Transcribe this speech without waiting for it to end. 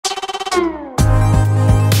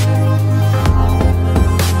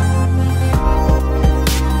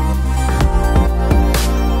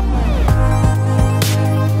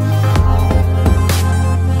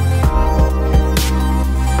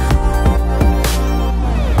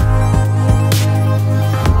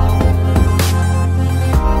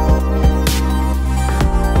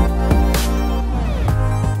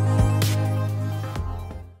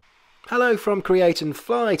from Create and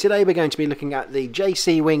Fly. Today we're going to be looking at the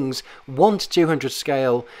JC Wings 1:200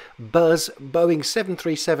 scale Buzz Boeing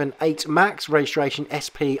 737-8 MAX registration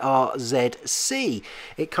SPRZC.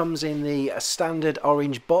 It comes in the standard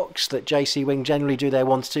orange box that JC Wing generally do their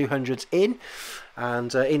 1:200s in,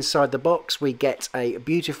 and inside the box we get a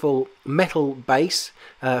beautiful metal base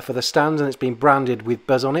for the stand, and it's been branded with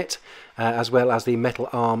Buzz on it, as well as the metal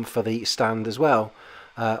arm for the stand as well.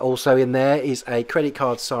 Also in there is a credit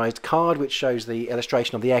card sized card which shows the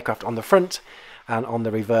illustration of the aircraft on the front, and on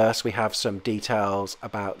the reverse we have some details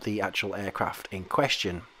about the actual aircraft in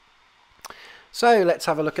question. So let's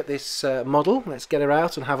have a look at this model. Let's get her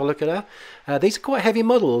out and have a look at her. These are quite heavy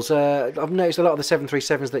models. I've noticed a lot of the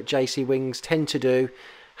 737s that JC Wings tend to do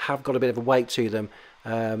have got a bit of a weight to them.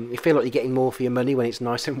 You feel like you're getting more for your money when it's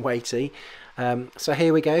nice and weighty. So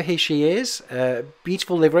here we go, here she is,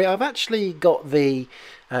 beautiful livery. I've actually got the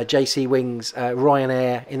JC Wings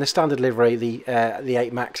Ryanair in the standard livery, the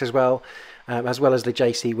 8 MAX as well as the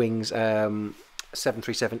JC Wings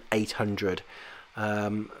 737-800.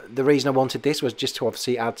 The reason I wanted this was just to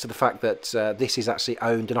obviously add to the fact that this is actually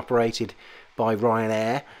owned and operated by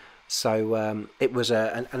Ryanair, so it was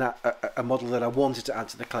a model that I wanted to add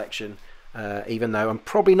to the collection. Even though I'm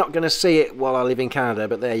probably not going to see it while I live in Canada,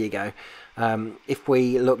 but there you go. If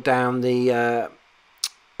we look down the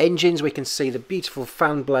engines, we can see the beautiful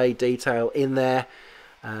fan blade detail in there.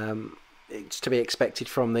 It's to be expected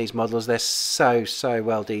from these models. They're so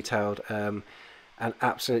well detailed, and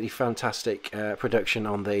absolutely fantastic production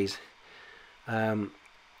on these.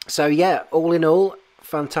 So yeah, all in all,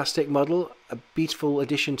 fantastic model, a beautiful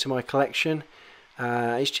addition to my collection.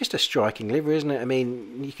 It's just a striking livery, isn't it? I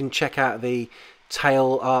mean, you can check out the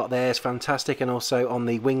tail art there, it's fantastic, and also on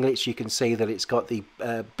the winglets you can see that it's got the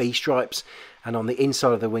B stripes, and on the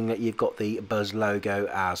inside of the winglet you've got the Buzz logo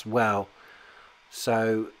as well.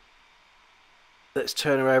 So let's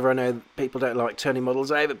turn her over. I know people don't like turning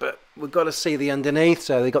models over, but we've got to see the underneath.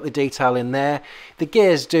 So they've got the detail in there. The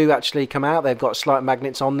gears do actually come out. They've got slight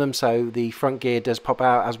magnets on them, so the front gear does pop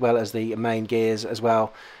out as well as the main gears as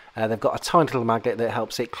well. They've got a tiny little magnet that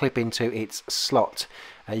helps it clip into its slot.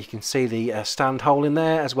 You can see the stand hole in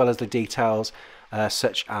there, as well as the details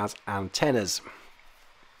such as antennas.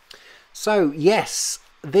 So yes,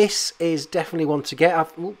 this is definitely one to get. I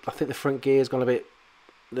think the front gear's gone a bit...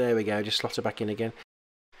 There we go, just slot it back in again.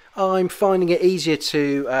 I'm finding it easier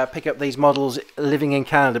to pick up these models living in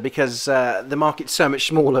Canada because the market's so much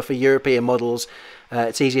smaller for European models.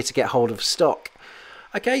 It's easier to get hold of stock.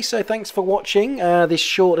 Okay, so thanks for watching this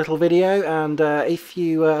short little video, and if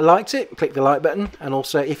you liked it, click the like button, and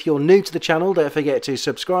also if you're new to the channel, don't forget to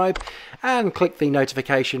subscribe and click the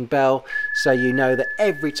notification bell so you know that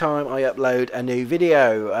every time I upload a new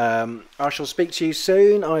video. I shall speak to you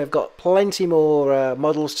soon. I have got plenty more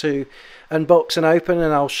models to unbox and open,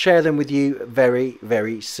 and I'll share them with you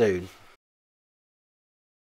very soon.